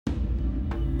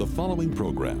The following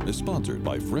program is sponsored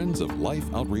by Friends of Life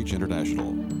Outreach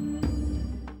International.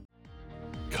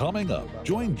 Coming up,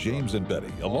 join James and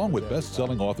Betty along with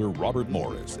best-selling author Robert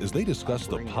Morris as they discuss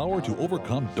the power to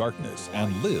overcome darkness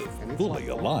and live fully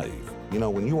alive. You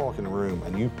know, when you walk in a room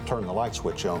and you turn the light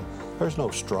switch on, there's no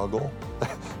struggle,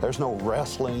 there's no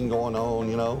wrestling going on,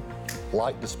 you know.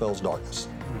 Light dispels darkness.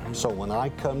 So when I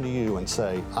come to you and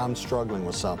say, I'm struggling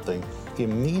with something,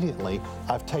 immediately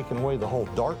I've taken away the whole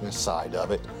darkness side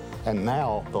of it, and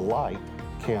now the light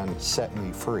can set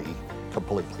me free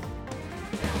completely.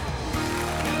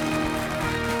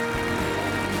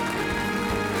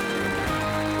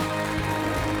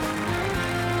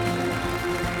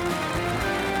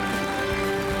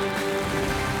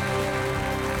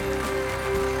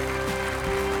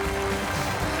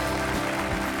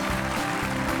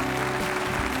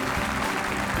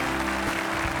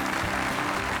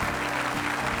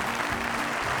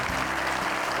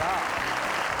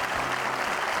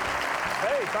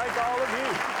 Thank all of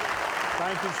you.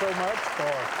 Thank you so much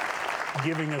for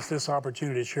giving us this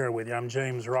opportunity to share with you. I'm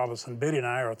James Robison. Betty and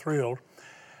I are thrilled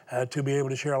to be able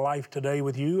to share life today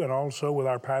with you and also with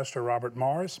our pastor, Robert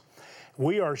Morris.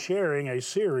 We are sharing a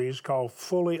series called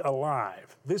Fully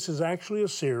Alive. This is actually a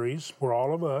series where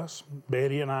all of us,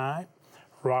 Betty and I,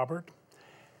 Robert,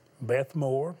 Beth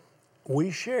Moore,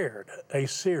 we shared a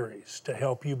series to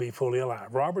help you be fully alive.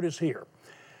 Robert is here.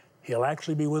 He'll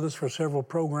actually be with us for several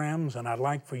programs, and I'd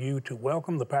like for you to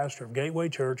welcome the pastor of Gateway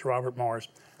Church, Robert Morris,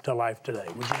 to life today.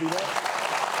 Would you do that?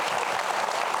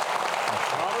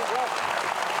 Robert, welcome.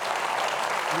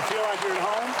 You feel like you're at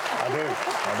home?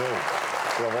 I do.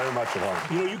 Feel very much at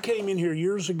home. You know, you came in here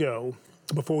years ago,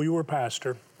 before you were a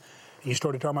pastor, and you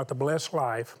started talking about the blessed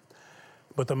life,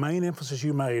 but the main emphasis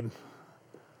you made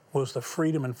was the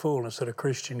freedom and fullness that a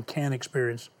Christian can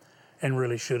experience and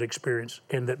really should experience,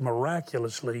 and that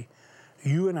miraculously,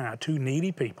 you and I, two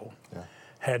needy people,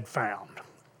 had found.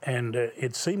 And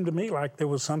it seemed to me like there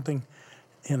was something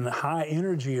in the high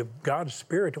energy of God's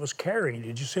Spirit that was carrying you.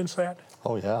 Did you sense that?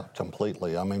 Oh yeah,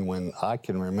 completely. I mean, when I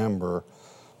can remember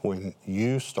when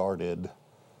you started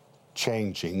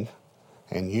changing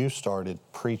and you started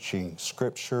preaching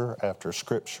scripture after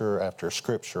scripture after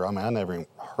scripture. I mean, I never even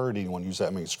heard anyone use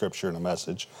that many scripture in a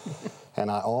message.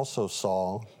 And I also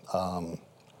saw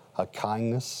a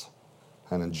kindness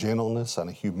and a gentleness and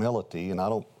a humility, and I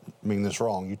don't mean this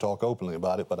wrong, you talk openly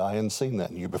about it, but I hadn't seen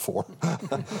that in you before.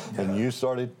 And you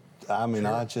started, I mean,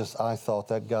 sure. I thought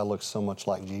that guy looks so much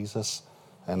like Jesus,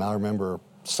 and I remember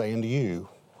saying to you,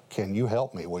 can you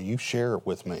help me? Will you share it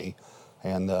with me?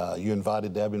 And you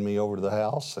invited Debbie and me over to the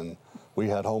house, and we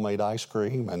had homemade ice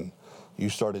cream, and you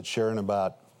started sharing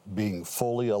about being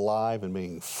fully alive and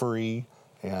being free,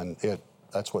 and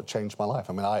that's what changed my life.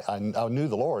 I mean, I knew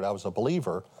the Lord, I was a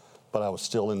believer, but I was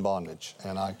still in bondage,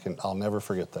 and I'll never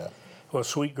forget that. Well,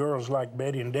 sweet girls like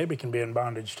Betty and Debbie can be in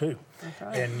bondage too. That's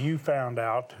right. And you found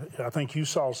out, I think you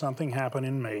saw something happen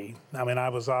in me. I mean, I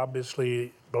was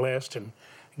obviously blessed and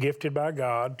gifted by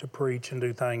God to preach and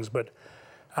do things, but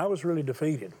I was really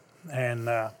defeated. And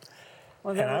I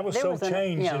was so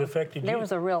changed it affected you. There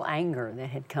was a real anger that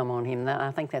had come on him.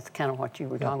 I think that's kind of what you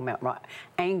were talking about, right?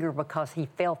 Anger because he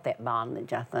felt that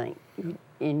bondage, I think.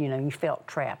 And, you know, you felt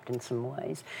trapped in some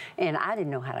ways. And I didn't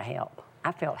know how to help.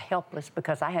 I felt helpless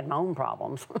because I had my own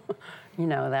problems, you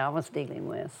know, that I was dealing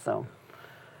with. So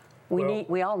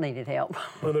we all needed help.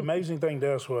 Well, the amazing thing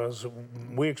to us was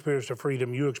we experienced a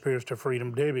freedom, you experienced a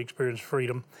freedom, Debbie experienced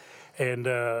freedom. And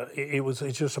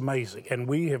it's just amazing. And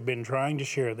we have been trying to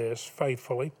share this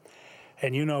faithfully.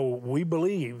 And, you know, we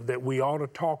believe that we ought to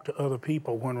talk to other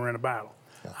people when we're in a battle.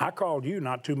 Yeah. I called you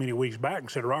not too many weeks back and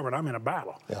said, Robert, I'm in a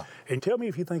battle. Yeah. And tell me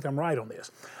if you think I'm right on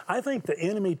this. I think the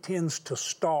enemy tends to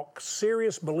stalk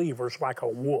serious believers like a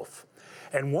wolf.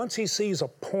 And once he sees a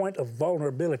point of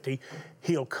vulnerability,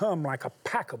 he'll come like a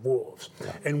pack of wolves.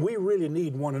 Yeah. And we really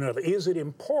need one another. Is it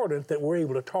important that we're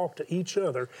able to talk to each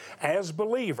other as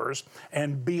believers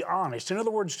and be honest? In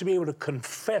other words, to be able to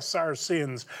confess our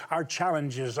sins, our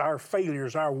challenges, our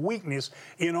failures, our weakness,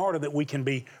 in order that we can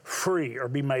be free or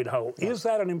be made whole. Yeah. Is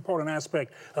that an important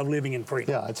aspect of living in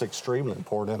freedom? Yeah, it's extremely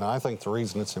important. And I think the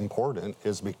reason it's important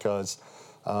is because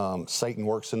Satan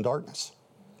works in darkness.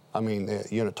 I mean,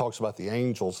 you know, it talks about the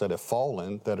angels that have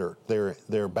fallen, that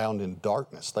they're bound in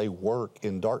darkness. They work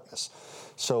in darkness.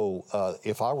 So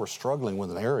if I were struggling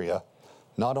with an area,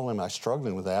 not only am I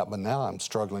struggling with that, but now I'm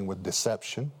struggling with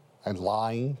deception and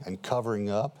lying and covering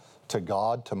up to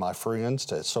God, to my friends.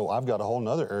 So I've got a whole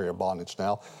other area of bondage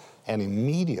now. And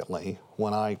immediately,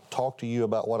 when I talk to you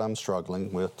about what I'm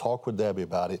struggling with, talk with Debbie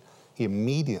about it,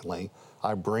 immediately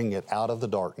I bring it out of the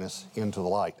darkness into the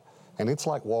light. And it's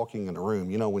like walking in a room.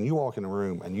 You know, when you walk in a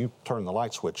room and you turn the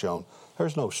light switch on,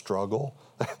 there's no struggle.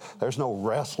 There's no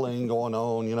wrestling going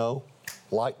on, you know.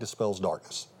 Light dispels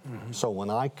darkness. So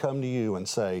when I come to you and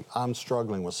say, I'm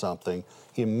struggling with something,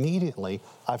 immediately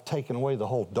I've taken away the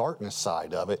whole darkness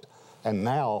side of it, and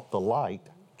now the light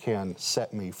can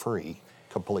set me free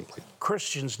completely.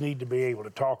 Christians need to be able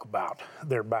to talk about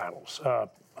their battles.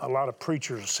 A lot of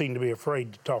preachers seem to be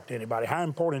afraid to talk to anybody. How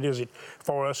important is it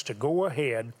for us to go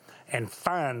ahead and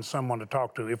find someone to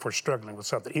talk to if we're struggling with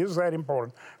something? Is that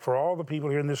important for all the people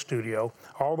here in this studio,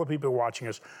 all the people watching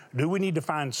us? Do we need to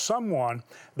find someone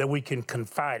that we can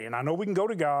confide in? I know we can go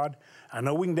to God. I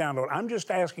know we can download. I'm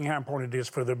just asking how important it is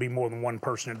for there to be more than one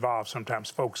person involved, sometimes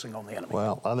focusing on the enemy.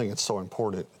 Well, I think it's so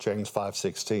important. James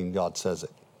 5:16, God says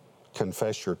it.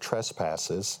 Confess your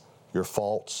trespasses, your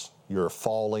faults, your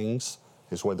fallings,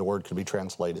 is where the word could be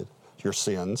translated, your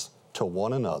sins, to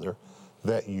one another,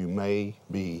 that you may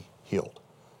be healed.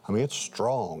 I mean, it's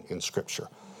strong in Scripture,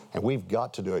 and we've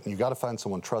got to do it, and you've got to find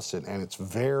someone trusted, and it's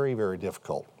very, very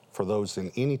difficult for those in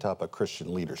any type of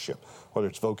Christian leadership, whether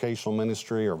it's vocational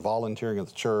ministry or volunteering at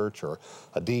the church or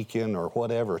a deacon or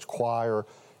whatever, it's choir.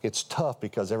 It's tough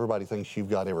because everybody thinks you've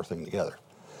got everything together.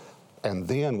 And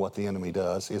then what the enemy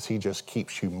does is he just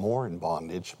keeps you more in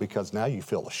bondage because now you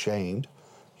feel ashamed,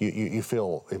 you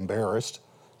feel embarrassed,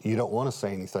 you don't want to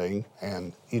say anything,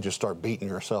 and you just start beating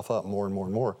yourself up more and more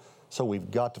and more. So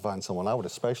we've got to find someone. I would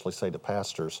especially say to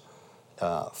pastors,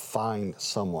 find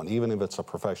someone, even if it's a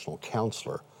professional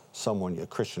counselor, someone, a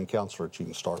Christian counselor that you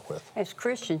can start with. As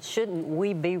Christians, shouldn't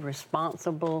we be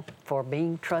responsible for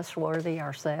being trustworthy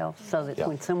ourselves so that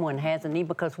when someone has a need,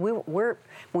 because when we're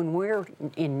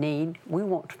in need, we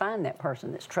want to find that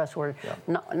person that's trustworthy,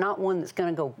 not one that's going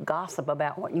to go gossip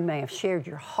about what you may have shared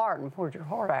your heart and poured your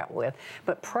heart out with,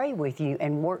 but pray with you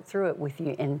and work through it with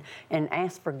you and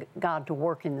ask for God to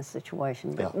work in the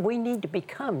situation. But we need to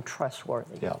become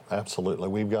trustworthy. Yeah, absolutely.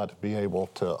 We've got to be able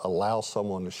to allow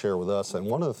someone to share with us. And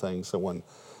one of the things that when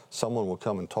someone will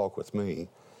come and talk with me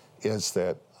is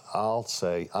that I'll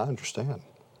say, I understand.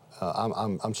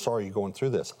 I'm sorry you're going through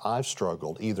this. I've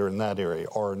struggled either in that area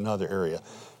or another area.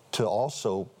 To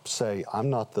also say,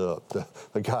 I'm not the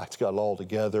guy that's got it all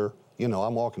together. You know,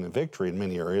 I'm walking in victory in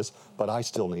many areas, but I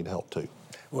still need help too.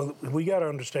 Well, we got to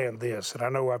understand this, and I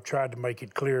know I've tried to make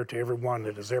it clear to everyone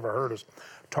that has ever heard us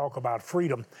talk about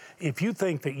freedom. If you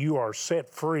think that you are set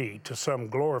free to some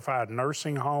glorified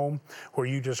nursing home where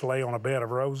you just lay on a bed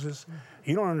of roses,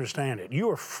 you don't understand it. You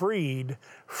are freed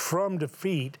from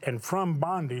defeat and from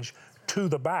bondage to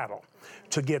the battle,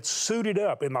 to get suited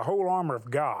up in the whole armor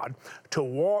of God, to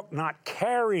walk not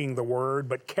carrying the word,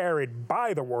 but carried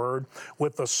by the word,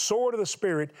 with the sword of the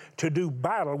Spirit, to do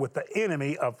battle with the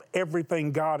enemy of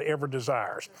everything God ever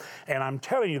desires. And I'm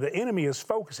telling you, the enemy is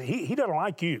focusing. He doesn't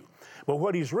like you. But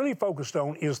what he's really focused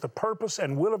on is the purpose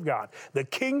and will of God, the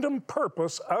kingdom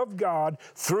purpose of God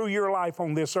through your life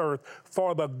on this earth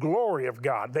for the glory of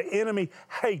God. The enemy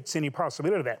hates any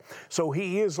possibility of that. So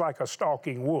he is like a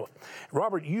stalking wolf.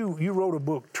 Robert, you wrote a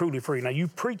book, Truly Free. Now, you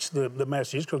preached the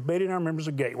message because Betty and I are members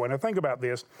of Gateway. Now, think about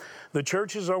this. The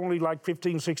church is only like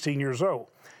 15, 16 years old.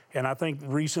 And I think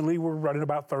recently we're running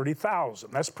about 30,000.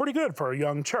 That's pretty good for a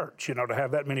young church, you know, to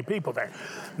have that many people there.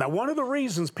 Now, one of the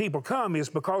reasons people come is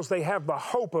because they have the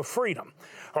hope of freedom.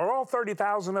 Are all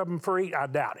 30,000 of them free? I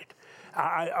doubt it.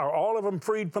 Are all of them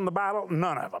freed from the battle?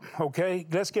 None of them, okay?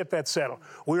 Let's get that settled.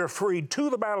 We are freed to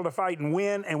the battle to fight and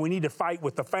win, and we need to fight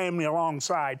with the family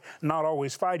alongside, not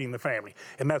always fighting the family.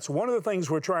 And that's one of the things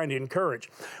we're trying to encourage.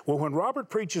 Well, when Robert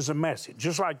preaches a message,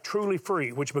 just like Truly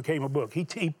Free, which became a book, he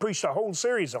preached a whole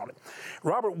series on it.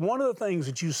 Robert, one of the things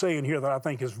that you say in here that I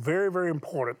think is very, very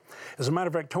important, as a matter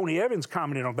of fact, Tony Evans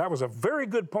commented on that was a very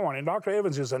good point, and Dr.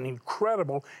 Evans is an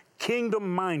incredible,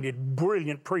 kingdom-minded,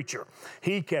 brilliant preacher.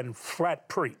 He can flat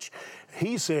preach.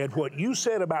 He said, what you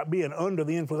said about being under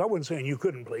the influence, I wasn't saying you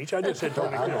couldn't preach. I just said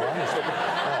Tony could.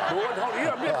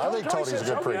 I think Tony's a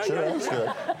good preacher. That's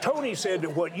good. Tony said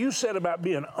that what you said about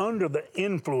being under the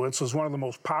influence was one of the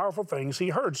most powerful things he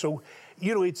heard. So,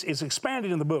 you know, it's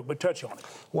expanded in the book, but touch on it.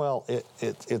 Well,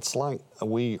 it's like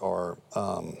we are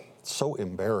so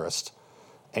embarrassed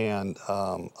and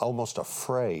almost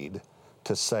afraid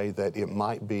to say that it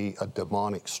might be a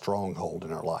demonic stronghold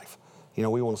in our life. You know,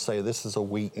 we want to say this is a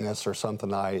weakness or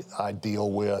something I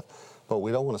deal with, but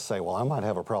we don't want to say, well, I might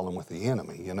have a problem with the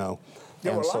enemy, you know.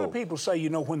 Yeah, well, a lot of people say, you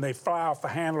know, when they fly off the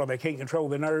handle or they can't control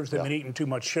their nerves, they've been eating too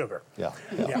much sugar. Yeah.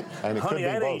 And honey,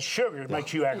 that ain't sugar that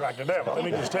makes you act like the devil. Let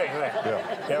me just tell you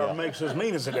that. Or makes us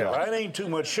mean as the devil. That ain't too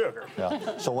much sugar.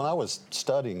 So when I was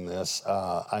studying this,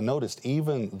 I noticed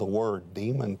even the word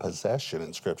demon possession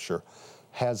in Scripture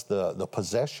has the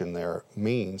possession there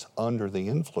means under the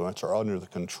influence or under the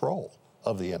control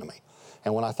of the enemy.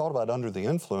 And when I thought about under the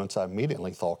influence, I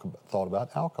immediately thought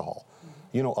about alcohol.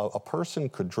 You know, a person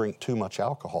could drink too much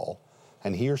alcohol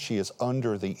and he or she is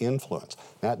under the influence.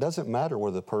 Now, it doesn't matter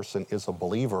whether the person is a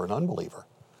believer or an unbeliever.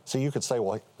 So you could say,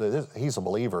 well, he's a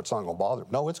believer, it's not going to bother him.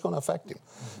 No, it's going to affect him.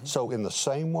 So in the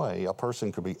same way, a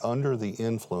person could be under the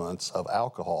influence of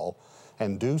alcohol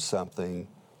and do something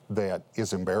that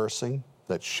is embarrassing,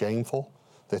 that's shameful,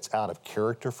 that's out of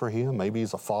character for him. Maybe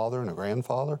he's a father and a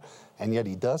grandfather, and yet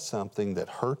he does something that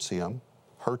hurts him,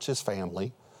 hurts his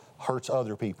family, hurts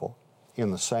other people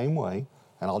in the same way.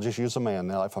 And I'll just use a man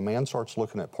now. If a man starts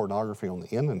looking at pornography on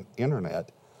the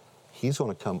internet, he's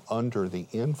going to come under the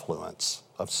influence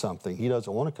of something he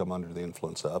doesn't want to come under the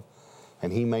influence of,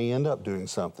 and he may end up doing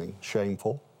something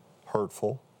shameful,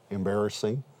 hurtful,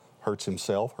 embarrassing, hurts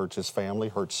himself, hurts his family,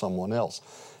 hurts someone else.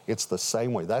 It's the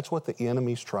same way. That's what the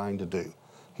enemy's trying to do.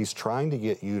 He's trying to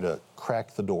get you to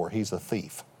crack the door. He's a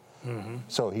thief.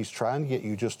 So he's trying to get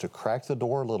you just to crack the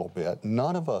door a little bit.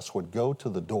 None of us would go to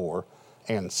the door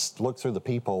and look through the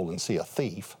peephole and see a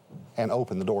thief and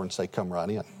open the door and say, come right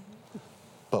in.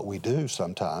 But we do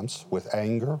sometimes with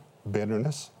anger,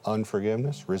 bitterness,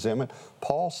 unforgiveness, resentment.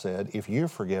 Paul said, if you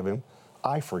forgive him,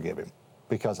 I forgive him,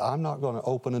 because I'm not going to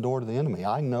open the door to the enemy.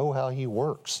 I know how he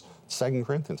works. 2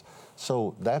 Corinthians.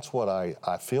 So that's what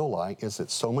I feel like, is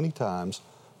that so many times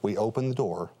we open the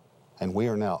door and we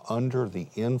are now under the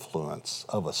influence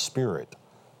of a spirit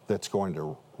that's going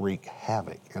to wreak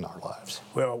havoc in our lives.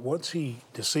 Well, once he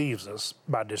deceives us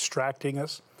by distracting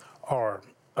us or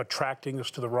attracting us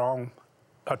to the wrong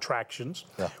attractions,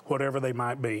 whatever they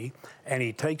might be, and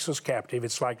he takes us captive,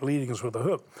 it's like leading us with a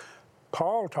hook.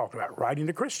 Paul talked about writing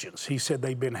to Christians. He said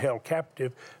they've been held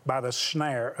captive by the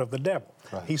snare of the devil.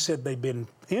 Right. He said they've been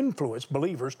influenced,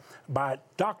 believers, by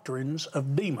doctrines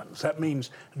of demons. That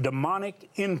means demonic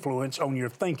influence on your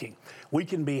thinking. We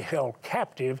can be held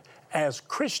captive as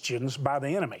Christians by the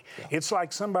enemy. It's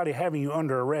like somebody having you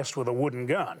under arrest with a wooden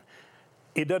gun.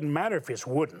 It doesn't matter if it's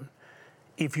wooden.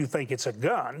 If you think it's a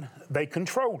gun, they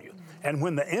control you. And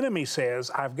when the enemy says,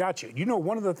 I've got you, you know,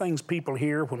 one of the things people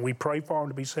hear when we pray for them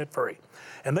to be set free,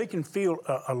 and they can feel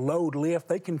a load lift,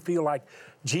 they can feel like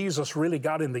Jesus really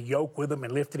got in the yoke with them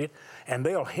and lifted it, and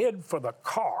they'll head for the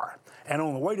car. And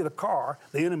on the way to the car,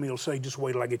 the enemy will say, just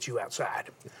wait till I get you outside.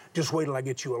 Just wait till I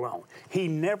get you alone. He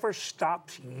never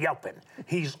stops yelping.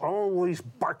 He's always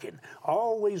barking,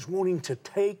 always wanting to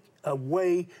take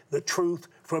away the truth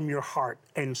from your heart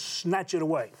and snatch it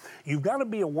away. You've got to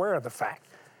be aware of the fact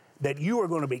that you are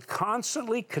going to be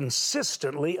constantly,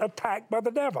 consistently attacked by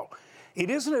the devil. It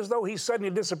isn't as though he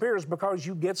suddenly disappears because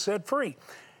you get set free.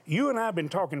 You and I have been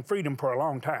talking freedom for a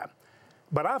long time,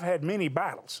 but I've had many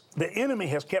battles. The enemy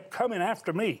has kept coming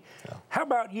after me. Yeah. How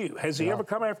about you? Has he ever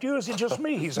come after you, or is it just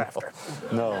me he's after?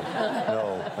 No.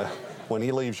 When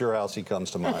he leaves your house, he comes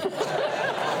to mine.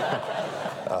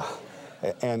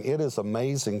 And it is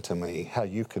amazing to me how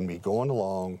you can be going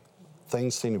along,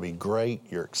 things seem to be great,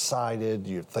 you're excited,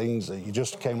 you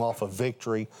just came off a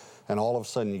victory, and all of a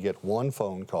sudden you get one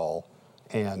phone call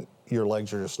and your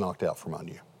legs are just knocked out from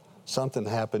under you. Something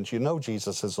happens, you know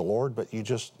Jesus is the Lord, but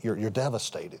you're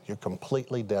devastated. You're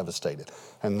completely devastated.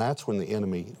 And that's when the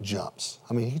enemy jumps.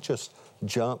 I mean, he just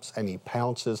jumps and he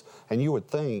pounces, and you would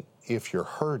think if you're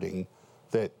hurting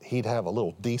that he'd have a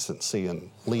little decency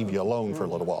and leave you alone for a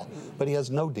little while. But he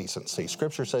has no decency.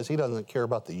 Scripture says he doesn't care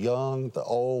about the young, the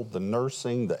old, the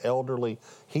nursing, the elderly.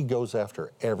 He goes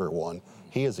after everyone.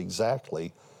 He is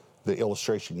exactly the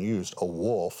illustration used, a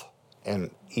wolf.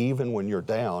 And even when you're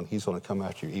down, he's going to come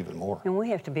after you even more. And we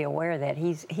have to be aware that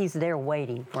he's there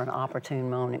waiting for an opportune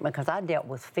moment, because I dealt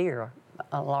with fear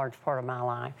a large part of my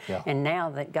life. Yeah. And now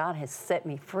that God has set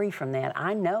me free from that,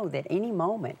 I know that any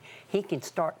moment he can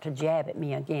start to jab at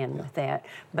me again with that.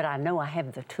 But I know I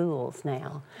have the tools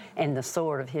now and the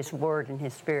sword of his word and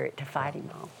his spirit to fight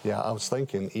him off. Yeah, I was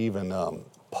thinking even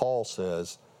Paul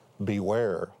says,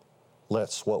 beware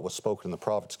lest what was spoken in the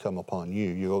prophets come upon you.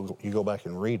 You go back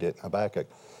and read it, Habakkuk,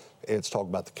 it's talking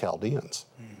about the Chaldeans.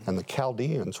 And the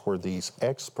Chaldeans were these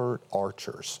expert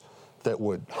archers that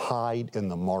would hide in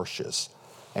the marshes.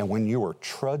 And when you were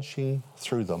trudging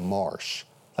through the marsh,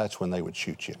 that's when they would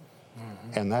shoot you.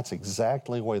 And that's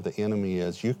exactly the way the enemy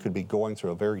is. You could be going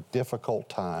through a very difficult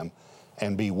time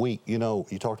and be weak. You know,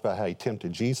 you talked about how he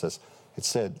tempted Jesus. It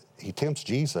said he tempts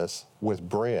Jesus with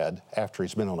bread after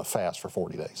he's been on a fast for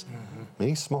 40 days. I mean,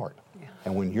 he's smart. Yeah.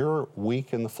 And when you're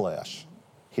weak in the flesh,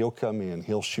 he'll come in,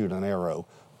 he'll shoot an arrow.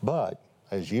 But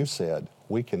as you said,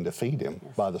 we can defeat him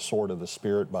by the sword of the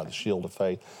Spirit, by the shield of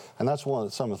faith. And that's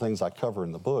some of the things I cover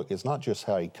in the book. It's not just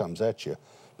how he comes at you,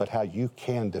 but how you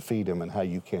can defeat him and how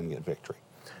you can get victory.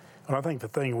 And I think the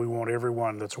thing we want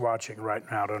everyone that's watching right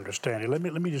now to understand, let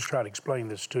me just try to explain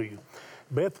this to you.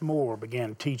 Beth Moore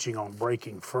began teaching on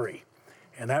breaking free,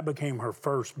 and that became her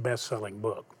first best-selling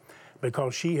book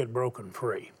because she had broken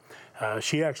free.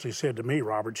 She actually said to me,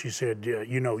 Robert, she said,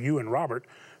 you know, you and Robert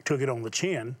took it on the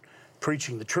chin,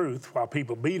 preaching the truth, while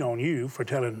people beat on you for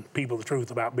telling people the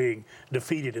truth about being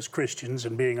defeated as Christians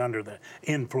and being under the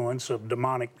influence of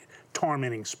demonic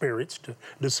tormenting spirits,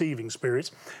 deceiving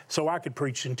spirits, so I could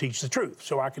preach and teach the truth,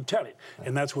 so I could tell it.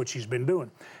 And that's what she's been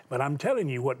doing. But I'm telling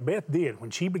you, what Beth did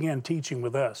when she began teaching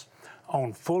with us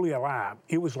on Fully Alive,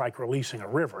 it was like releasing a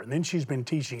river. And then she's been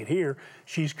teaching it here.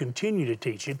 She's continued to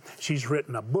teach it. She's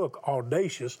written a book,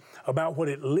 Audacious, about what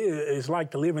it is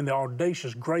like to live in the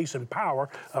audacious grace and power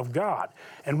of God.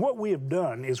 And what we have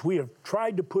done is we have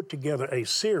tried to put together a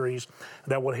series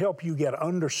that will help you get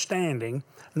understanding,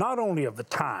 not only of the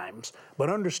times, but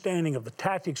understanding of the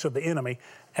tactics of the enemy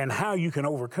and how you can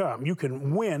overcome. You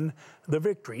can win the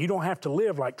victory. You don't have to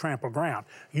live like trampled ground.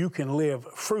 You can live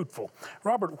fruitful.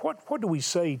 Robert, what do we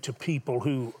say to people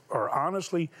who are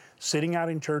honestly sitting out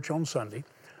in church on Sunday?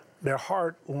 Their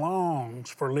heart longs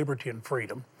for liberty and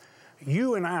freedom.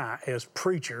 You and I, as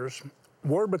preachers,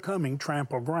 were becoming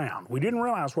trampled ground. We didn't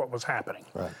realize what was happening.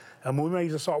 Right. We may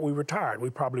have thought we were tired. We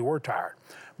probably were tired.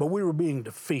 But we were being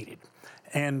defeated.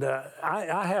 And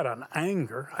I had an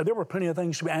anger. There were plenty of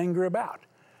things to be angry about.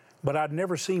 But I'd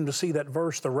never seemed to see that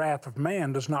verse, the wrath of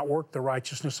man does not work the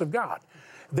righteousness of God.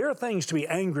 There are things to be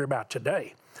angry about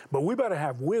today, but we better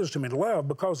have wisdom and love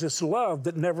because it's love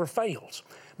that never fails.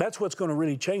 That's what's going to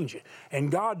really change it. And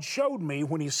God showed me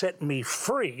when he set me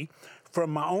free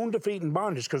from my own defeat and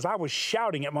bondage, because I was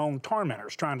shouting at my own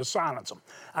tormentors, trying to silence them.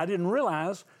 I didn't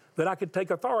realize that I could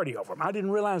take authority over them. I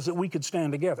didn't realize that we could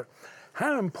stand together.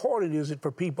 How important is it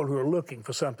for people who are looking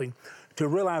for something to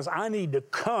realize I need to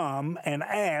come and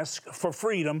ask for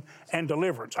freedom and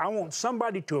deliverance? I want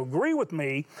somebody to agree with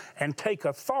me and take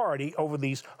authority over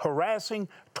these harassing,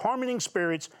 tormenting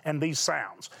spirits and these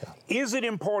sounds. Is it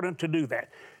important to do that?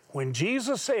 When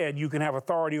Jesus said you can have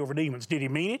authority over demons, did he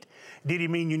mean it? Did he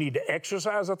mean you need to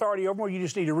exercise authority over them, or you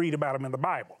just need to read about them in the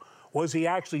Bible? Was he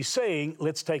actually saying,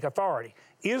 let's take authority?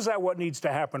 Is that what needs to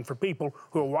happen for people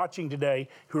who are watching today,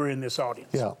 who are in this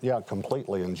audience? Yeah,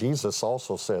 completely. And Jesus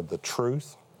also said the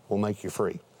truth will make you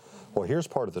free. Well, here's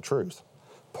part of the truth.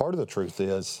 Part of the truth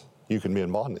is you can be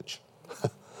in bondage.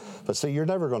 But see, you're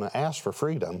never going to ask for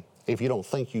freedom if you don't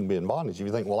think you can be in bondage. If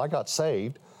you think, well, I got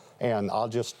saved, and I'll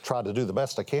just try to do the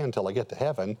best I can until I get to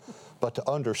heaven. But to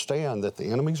understand that the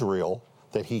enemy's real,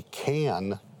 that he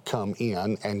can come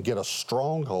in and get a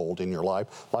stronghold in your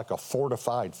life, like a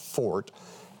fortified fort.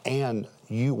 And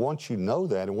once you know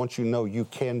that, and once you know you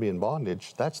can be in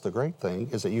bondage, that's the great thing,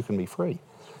 is that you can be free.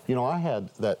 You know, I had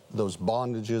those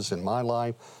bondages in my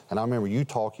life, and I remember you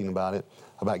talking about it,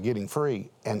 about getting free,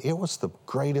 and it was the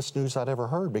greatest news I'd ever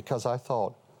heard, because I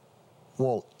thought,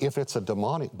 well, if it's a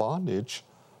demonic bondage,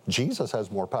 Jesus has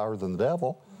more power than the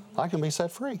devil. I can be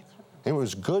set free. It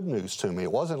was good news to me.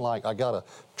 It wasn't like I got to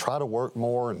try to work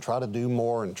more and try to do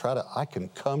more and I can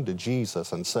come to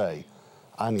Jesus and say,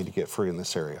 I need to get free in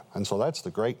this area. And so that's the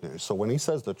great news. So when he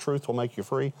says the truth will make you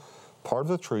free, part of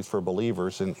the truth for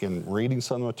believers in reading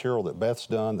some material that Beth's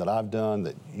done, that I've done,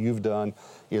 that you've done,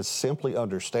 is simply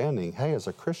understanding, hey, as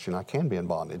a Christian, I can be in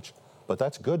bondage. But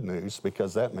that's good news,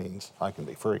 because that means I can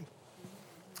be free.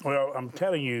 Well, I'm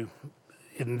telling you,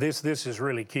 and this is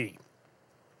really key.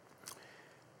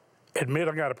 Admit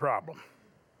I got a problem.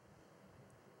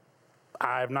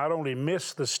 I've not only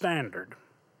missed the standard,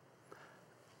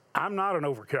 I'm not an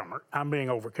overcomer, I'm being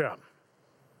overcome.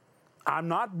 I'm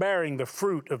not bearing the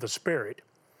fruit of the Spirit.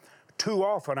 Too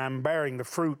often I'm bearing the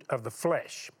fruit of the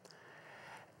flesh.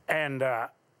 And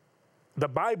the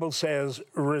Bible says,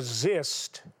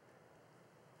 resist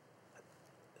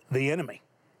the enemy.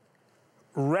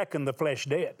 Reckon the flesh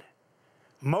dead.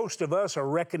 Most of us are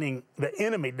reckoning the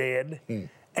enemy dead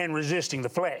and resisting the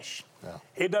flesh. Yeah.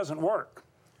 It doesn't work.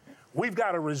 We've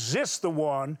got to resist the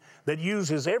one that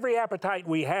uses every appetite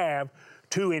we have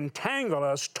to entangle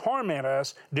us, torment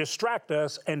us, distract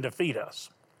us, and defeat us.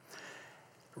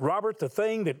 Robert, the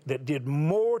thing that did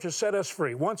more to set us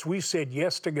free, once we said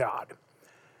yes to God,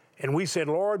 and we said,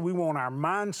 Lord, we want our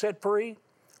mind set free,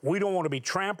 we don't want to be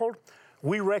trampled,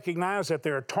 we recognize that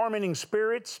there are tormenting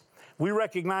spirits, we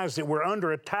recognize that we're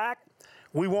under attack.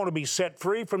 We want to be set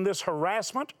free from this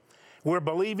harassment. We're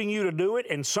believing you to do it,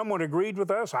 and someone agreed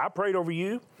with us. I prayed over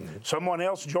you. Someone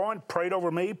else joined, prayed over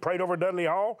me, prayed over Dudley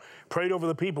Hall, prayed over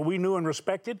the people we knew and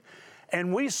respected,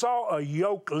 and we saw a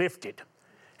yoke lifted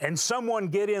and someone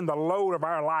get in the load of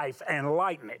our life and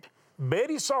lighten it.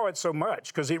 Betty saw it so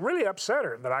much because it really upset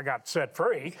her that I got set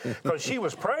free, because she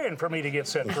was praying for me to get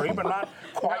set free, but not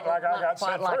quite like I got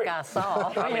set free. Not like I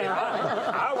saw. I mean,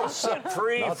 I was set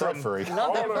free from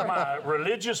all of my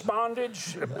religious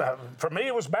bondage. For me,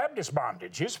 it was Baptist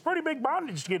bondage. It's a pretty big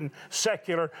bondage getting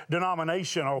secular,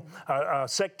 denominational,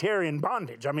 sectarian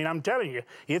bondage. I mean, I'm telling you,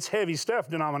 it's heavy stuff,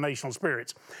 denominational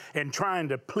spirits, and trying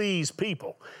to please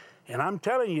people. And I'm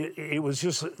telling you, it was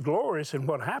just glorious. And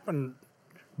what happened,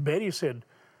 Betty said,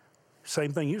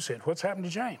 same thing you said, what's happened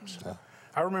to James? Yeah.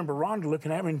 I remember Rhonda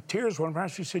looking at me in tears one time.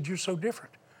 She said, you're so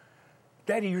different.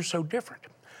 Daddy, you're so different.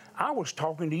 I was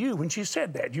talking to you when she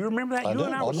said that. Do you remember that? You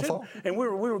and I were sitting, and we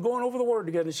were going over the word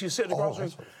together. And she said,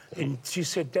 and she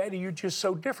said, Daddy, you're just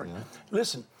so different. Yeah.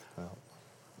 Listen,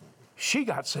 she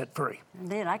got set free.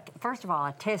 First of all,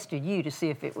 I tested you to see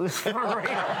if it was for real.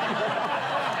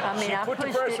 I mean, I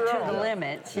pushed it to the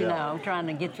limits, you know, trying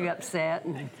to get you upset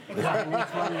and this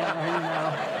one,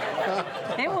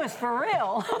 It was for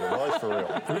real. It was for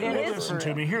real. Listen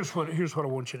to me. Here's what I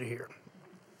want you to hear.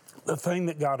 The thing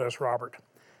that got us, Robert,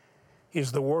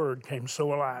 is the Word came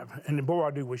so alive. And boy,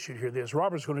 I do wish you'd hear this.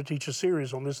 Robert's going to teach a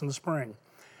series on this in the spring.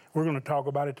 We're going to talk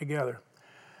about it together.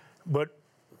 But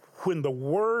when the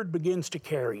Word begins to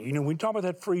carry, you know, when we talk about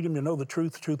that freedom to know the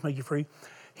truth make you free.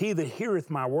 He that heareth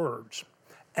my words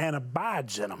and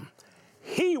abides in them,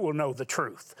 he will know the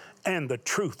truth, and the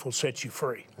truth will set you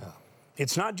free. Yeah.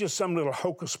 It's not just some little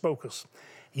hocus pocus.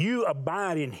 You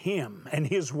abide in him and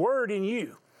his word in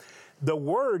you. The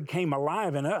word came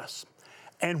alive in us.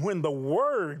 And when the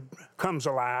word comes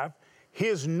alive,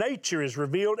 his nature is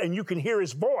revealed and you can hear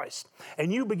his voice.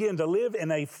 And you begin to live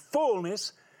in a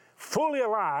fullness, fully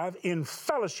alive in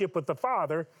fellowship with the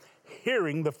Father,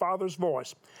 hearing the Father's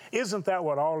voice. Isn't that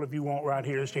what all of you want right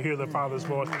here, is to hear the Father's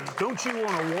voice? Don't you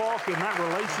want to walk in that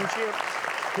relationship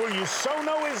where you so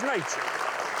know his nature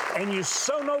and you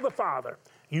so know the Father,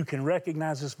 you can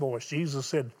recognize his voice? Jesus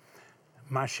said,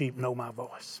 my sheep know my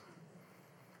voice.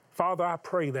 Father, I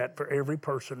pray that for every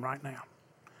person right now.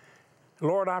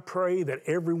 Lord, I pray that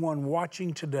everyone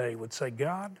watching today would say,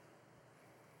 God,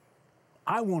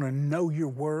 I want to know your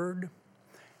word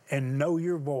and know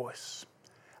your voice.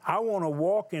 I want to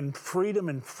walk in freedom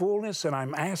and fullness, and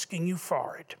I'm asking you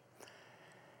for it.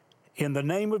 In the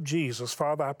name of Jesus,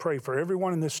 Father, I pray for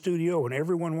everyone in this studio and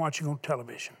everyone watching on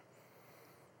television,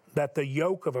 that the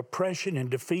yoke of oppression and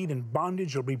defeat and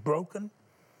bondage will be broken.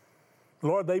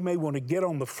 Lord, they may want to get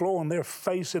on the floor on their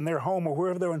face in their home or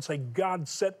wherever they're and say, God,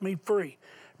 set me free.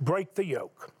 Break the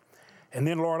yoke. And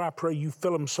then, Lord, I pray you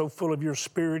fill them so full of your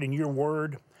spirit and your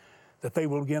word that they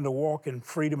will begin to walk in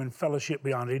freedom and fellowship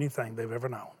beyond anything they've ever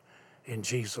known. In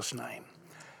Jesus' name.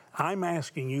 I'm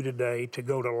asking you today to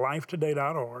go to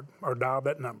lifetoday.org or dial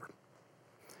that number.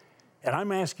 And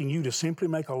I'm asking you to simply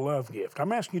make a love gift.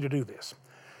 I'm asking you to do this.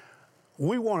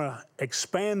 We want to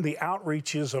expand the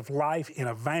outreaches of life in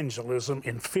evangelism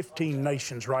in 15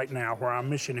 nations right now where our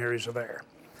missionaries are there.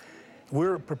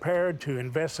 We're prepared to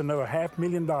invest another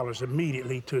 $500,000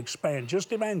 immediately to expand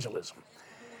just evangelism.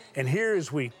 And here,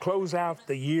 as we close out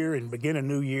the year and begin a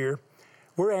new year,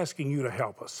 we're asking you to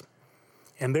help us.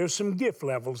 And there's some gift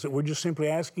levels that we're just simply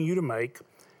asking you to make,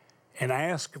 and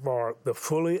ask for the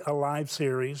Fully Alive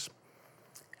series,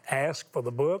 ask for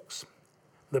the books,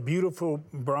 the beautiful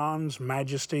bronze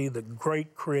majesty, the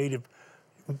great creative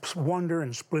wonder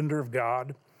and splendor of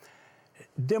God,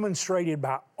 demonstrated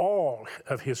by all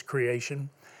of his creation.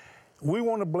 We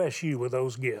want to bless you with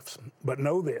those gifts, but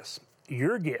know this,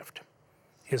 your gift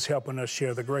is helping us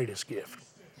share the greatest gift,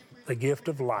 the gift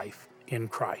of life in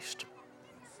Christ.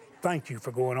 Thank you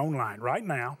for going online right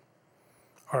now,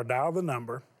 or dial the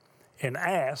number and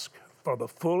ask for the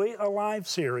Fully Alive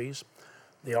series,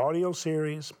 the audio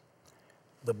series,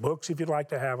 the books if you'd like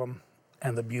to have them,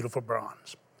 and the beautiful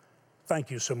bronze.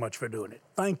 Thank you so much for doing it.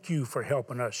 Thank you for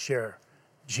helping us share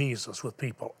Jesus with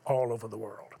people all over the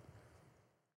world.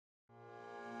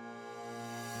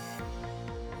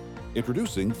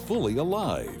 Introducing Fully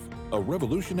Alive, a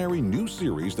revolutionary new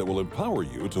series that will empower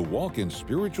you to walk in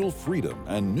spiritual freedom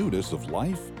and newness of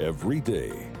life every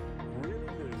day.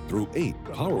 Through 8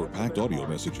 power-packed audio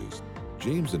messages,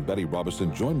 James and Betty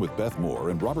Robison join with Beth Moore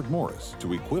and Robert Morris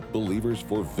to equip believers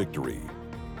for victory.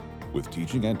 With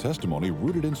teaching and testimony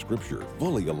rooted in Scripture,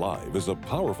 Fully Alive is a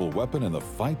powerful weapon in the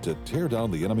fight to tear down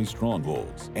the enemy's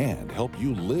strongholds and help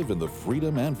you live in the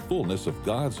freedom and fullness of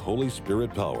God's Holy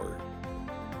Spirit power.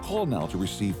 Call now to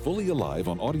receive Fully Alive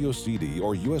on audio CD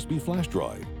or USB flash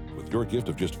drive with your gift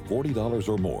of just $40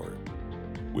 or more.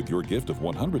 With your gift of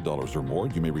 $100 or more,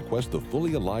 you may request the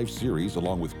Fully Alive series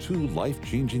along with 2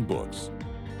 life-changing books,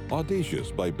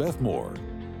 Audacious by Beth Moore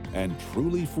and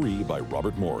Truly Free by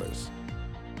Robert Morris.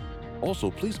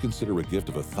 Also, please consider a gift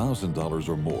of $1,000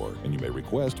 or more, and you may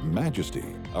request Majesty,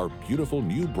 our beautiful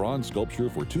new bronze sculpture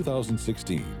for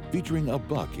 2016, featuring a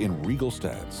buck in regal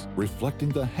stance, reflecting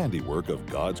the handiwork of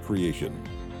God's creation.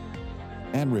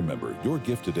 And remember, your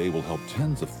gift today will help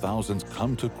tens of thousands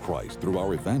come to Christ through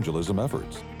our evangelism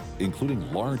efforts,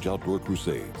 including large outdoor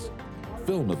crusades,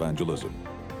 film evangelism,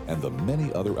 and the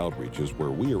many other outreaches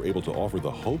where we are able to offer the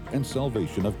hope and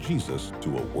salvation of Jesus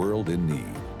to a world in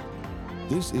need.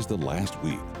 This is the last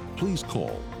week. Please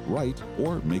call, write,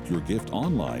 or make your gift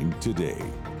online today.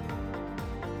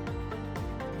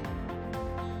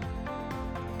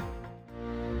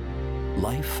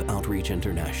 Life Outreach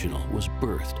International was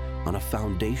birthed on a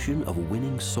foundation of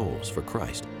winning souls for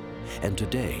Christ. And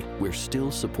today, we're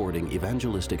still supporting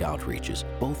evangelistic outreaches,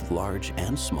 both large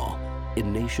and small,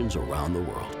 in nations around the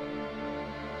world.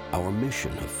 Our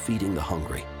mission of feeding the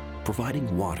hungry,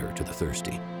 providing water to the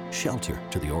thirsty, shelter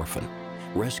to the orphan,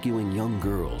 rescuing young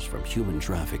girls from human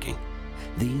trafficking.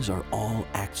 These are all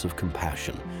acts of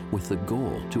compassion with the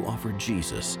goal to offer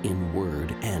Jesus in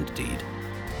word and deed.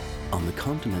 On the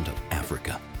continent of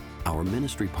Africa, our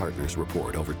ministry partners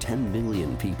report over 10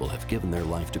 million people have given their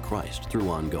life to Christ through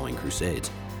ongoing crusades.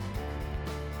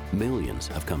 Millions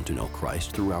have come to know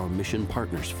Christ through our Mission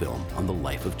Partners film on the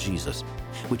life of Jesus,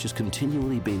 which is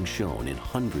continually being shown in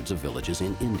hundreds of villages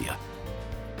in India.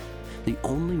 The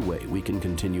only way we can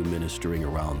continue ministering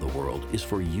around the world is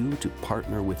for you to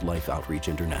partner with Life Outreach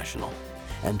International.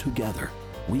 And together,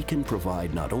 we can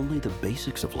provide not only the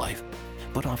basics of life,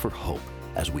 but offer hope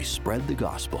as we spread the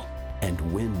gospel and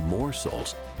win more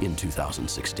souls in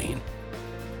 2016.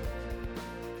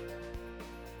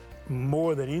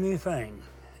 More than anything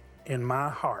in my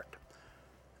heart,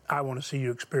 I want to see you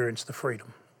experience the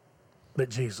freedom that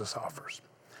Jesus offers.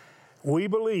 We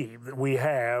believe that we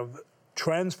have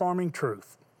transforming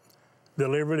truth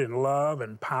delivered in love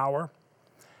and power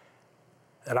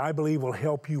that I believe will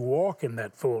help you walk in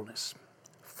that fullness,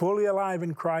 fully alive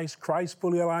in Christ, Christ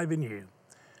fully alive in you,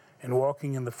 and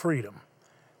walking in the freedom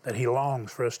that He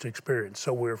longs for us to experience.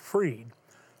 So we're freed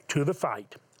to the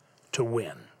fight to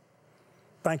win.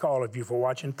 Thank all of you for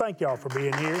watching. Thank y'all for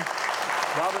being here.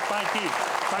 Robert, thank you.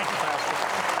 Thank you, Pastor.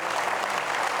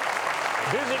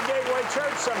 Visit Gateway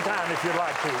Church sometime if you'd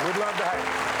like to. We'd love to have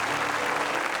you.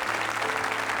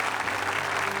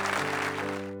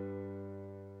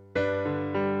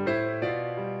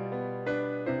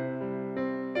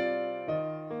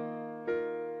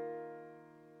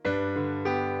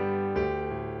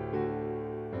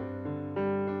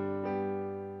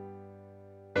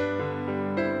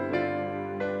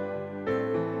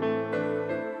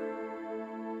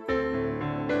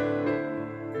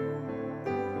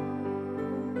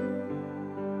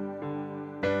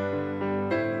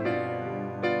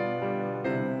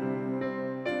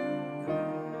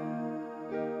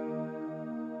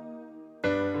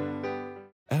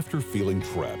 After feeling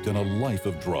trapped in a life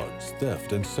of drugs,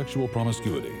 theft, and sexual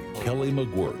promiscuity, Kelly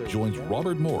McGuirk joins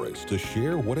Robert Morris to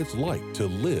share what it's like to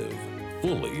live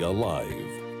fully alive.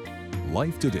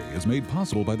 Life Today is made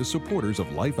possible by the supporters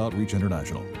of Life Outreach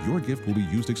International. Your gift will be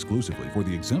used exclusively for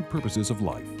the exempt purposes of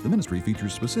life. The ministry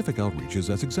features specific outreaches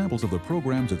as examples of the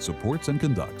programs it supports and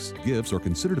conducts. Gifts are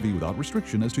considered to be without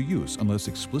restriction as to use unless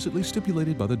explicitly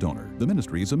stipulated by the donor. The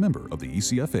ministry is a member of the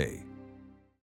ECFA.